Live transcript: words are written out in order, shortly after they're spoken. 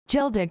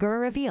Jill Duggar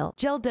reveal.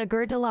 Jill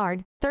Duggar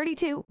Dillard,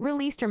 32,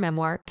 released her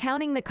memoir,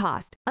 Counting the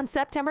Cost, on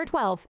September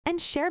 12 and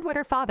shared what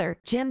her father,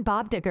 Jim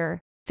Bob Duggar,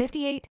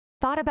 58,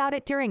 thought about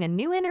it during a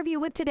new interview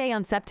with Today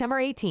on September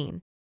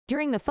 18.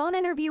 During the phone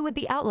interview with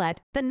the outlet,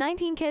 the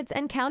 19 Kids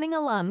and Counting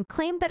alum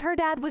claimed that her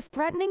dad was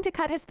threatening to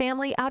cut his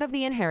family out of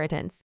the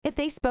inheritance if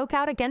they spoke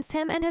out against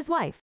him and his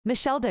wife,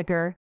 Michelle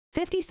Duggar,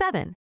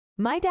 57.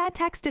 My dad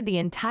texted the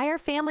entire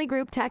family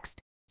group text,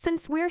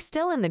 since we're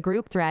still in the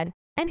group thread,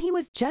 and he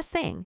was just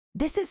saying,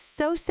 "This is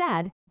so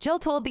sad," Jill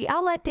told the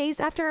outlet days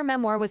after her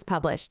memoir was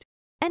published,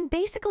 and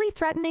basically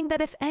threatening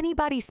that if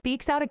anybody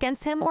speaks out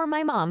against him or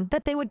my mom,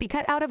 that they would be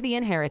cut out of the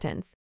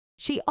inheritance.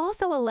 She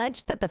also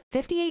alleged that the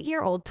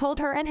 58-year-old told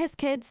her and his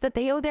kids that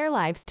they owe their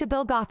lives to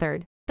Bill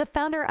Gothard, the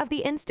founder of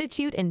the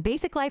Institute in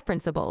Basic Life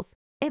Principles,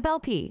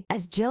 IBLP.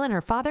 As Jill and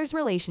her father's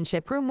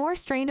relationship grew more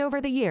strained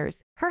over the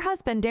years, her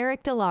husband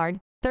Derek Dillard,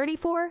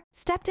 34,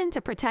 stepped in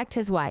to protect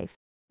his wife.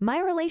 My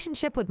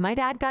relationship with my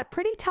dad got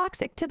pretty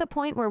toxic to the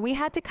point where we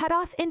had to cut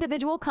off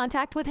individual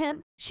contact with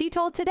him, she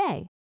told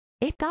Today.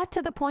 It got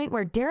to the point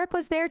where Derek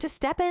was there to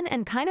step in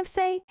and kind of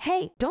say,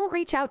 "Hey, don't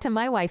reach out to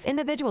my wife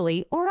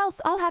individually or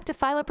else I'll have to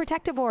file a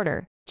protective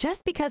order,"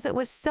 just because it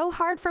was so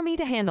hard for me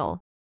to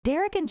handle.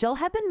 Derek and Jill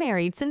have been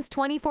married since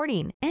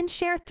 2014 and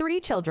share 3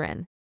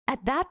 children.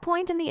 At that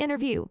point in the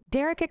interview,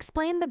 Derek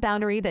explained the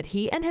boundary that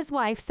he and his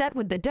wife set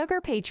with the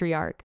Duggar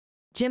patriarch.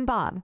 Jim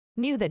Bob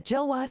knew that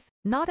Jill was,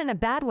 not in a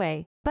bad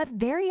way, but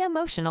very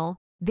emotional,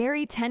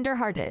 very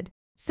tender-hearted.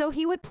 So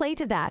he would play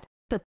to that,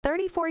 the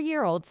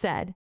 34-year-old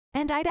said.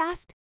 And I'd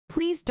asked,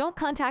 "Please don't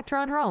contact her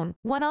on her own,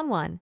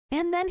 one-on-one."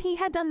 And then he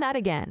had done that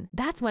again.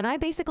 That's when I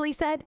basically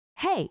said,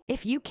 "Hey,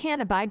 if you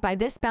can't abide by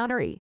this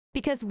boundary,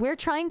 because we're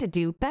trying to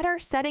do better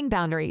setting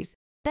boundaries,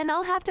 then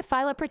I'll have to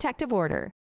file a protective order."